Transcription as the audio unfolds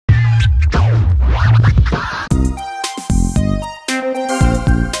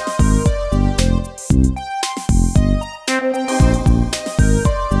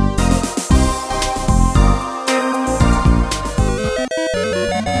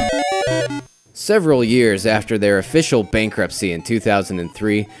Several years after their official bankruptcy in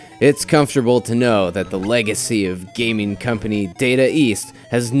 2003, it's comfortable to know that the legacy of gaming company Data East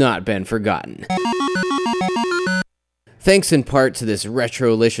has not been forgotten. Thanks in part to this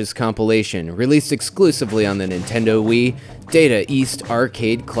retrolicious compilation released exclusively on the Nintendo Wii, Data East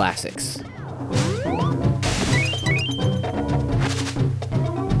Arcade Classics.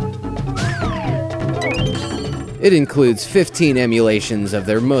 It includes 15 emulations of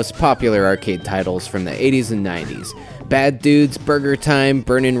their most popular arcade titles from the 80s and 90s. Bad Dudes, Burgertime,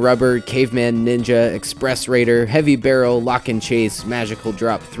 Burnin Rubber, Caveman Ninja, Express Raider, Heavy Barrel, Lock and Chase, Magical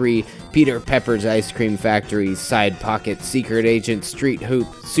Drop 3, Peter Pepper's Ice Cream Factory, Side Pocket, Secret Agent, Street Hoop,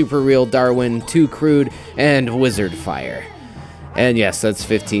 Super Real Darwin, 2 Crude, and Wizard Fire. And yes, that's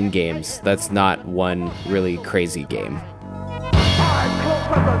 15 games. That's not one really crazy game.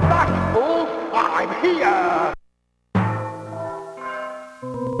 I'm here!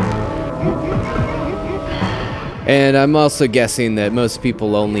 And I'm also guessing that most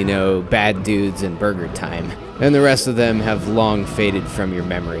people only know Bad Dudes and Burgertime, and the rest of them have long faded from your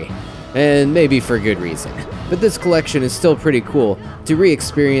memory. And maybe for good reason. But this collection is still pretty cool to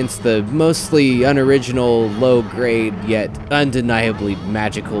re-experience the mostly unoriginal, low-grade, yet undeniably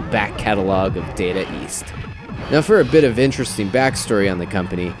magical back catalog of Data East. Now for a bit of interesting backstory on the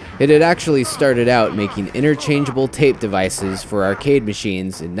company, it had actually started out making interchangeable tape devices for arcade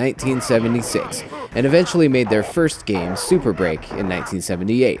machines in 1976, and eventually made their first game, Super Break, in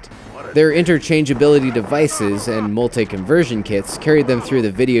 1978. Their interchangeability devices and multi-conversion kits carried them through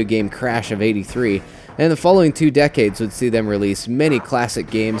the video game crash of '83, and the following 2 decades would see them release many classic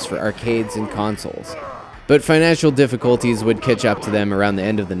games for arcades and consoles. But financial difficulties would catch up to them around the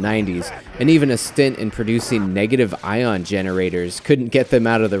end of the 90s, and even a stint in producing negative ion generators couldn't get them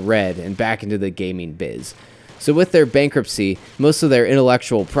out of the red and back into the gaming biz. So with their bankruptcy, most of their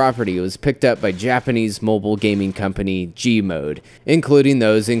intellectual property was picked up by Japanese mobile gaming company G-Mode, including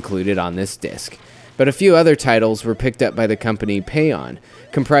those included on this disc. But a few other titles were picked up by the company Payon,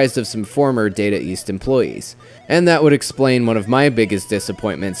 comprised of some former Data East employees. And that would explain one of my biggest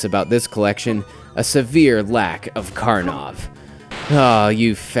disappointments about this collection, a severe lack of Karnov. Oh,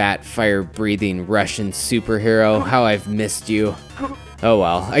 you fat, fire-breathing Russian superhero, how I've missed you. Oh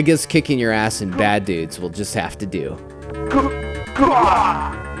well, I guess kicking your ass in Bad Dudes will just have to do.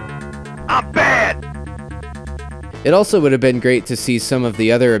 I'm bad! It also would have been great to see some of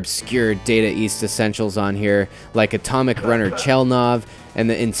the other obscure Data East essentials on here, like Atomic Runner Chelnov and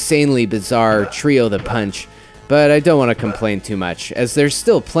the insanely bizarre Trio the Punch, but I don't want to complain too much, as there's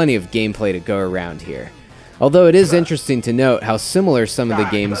still plenty of gameplay to go around here. Although it is interesting to note how similar some of the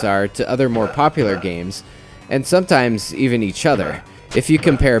games are to other more popular games, and sometimes even each other. If you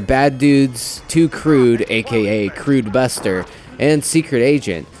compare Bad Dudes, 2 Crude, aka Crude Buster, and Secret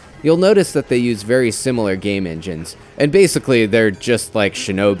Agent, you'll notice that they use very similar game engines, and basically they're just like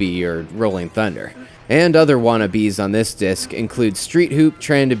Shinobi or Rolling Thunder. And other wannabes on this disc include Street Hoop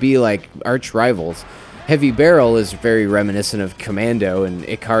trying to be like arch rivals, Heavy Barrel is very reminiscent of Commando and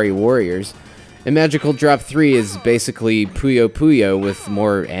Ikari Warriors, and Magical Drop 3 is basically Puyo Puyo with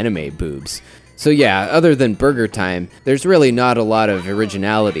more anime boobs. So yeah, other than Burgertime, there's really not a lot of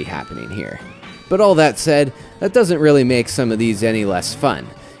originality happening here. But all that said, that doesn't really make some of these any less fun.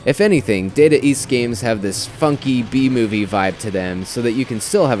 If anything, Data East games have this funky B-movie vibe to them so that you can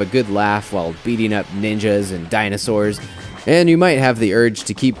still have a good laugh while beating up ninjas and dinosaurs, and you might have the urge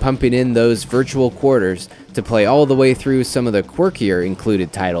to keep pumping in those virtual quarters to play all the way through some of the quirkier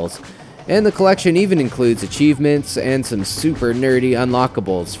included titles. And the collection even includes achievements and some super nerdy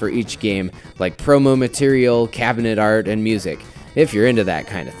unlockables for each game, like promo material, cabinet art, and music, if you're into that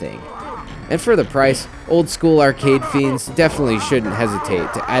kind of thing. And for the price, old school arcade fiends definitely shouldn't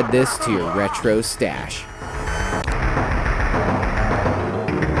hesitate to add this to your retro stash.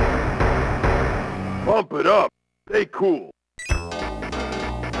 Pump it up. Stay cool.